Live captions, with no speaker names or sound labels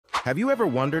Have you ever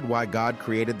wondered why God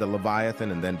created the Leviathan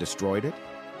and then destroyed it?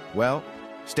 Well,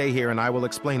 stay here and I will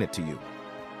explain it to you.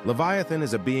 Leviathan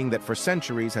is a being that for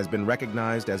centuries has been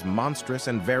recognized as monstrous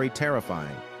and very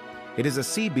terrifying. It is a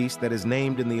sea beast that is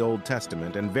named in the Old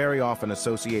Testament and very often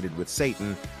associated with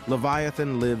Satan.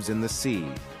 Leviathan lives in the sea.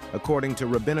 According to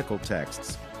rabbinical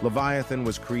texts, Leviathan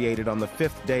was created on the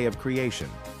 5th day of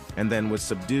creation and then was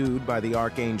subdued by the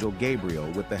archangel Gabriel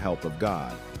with the help of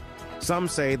God. Some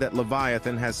say that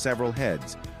Leviathan has several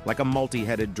heads, like a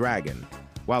multi-headed dragon,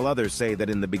 while others say that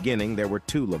in the beginning there were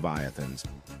 2 Leviathans.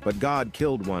 But God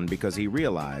killed one because he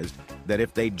realized that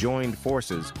if they joined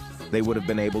forces, they would have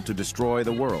been able to destroy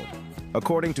the world.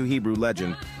 According to Hebrew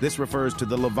legend, this refers to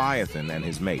the Leviathan and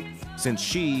his mate, since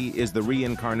she is the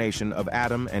reincarnation of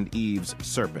Adam and Eve's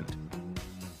serpent.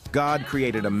 God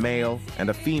created a male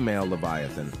and a female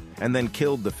Leviathan, and then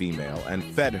killed the female and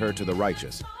fed her to the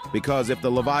righteous, because if the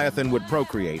Leviathan would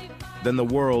procreate, then the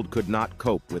world could not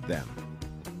cope with them.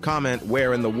 Comment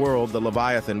where in the world the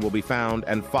Leviathan will be found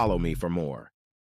and follow me for more.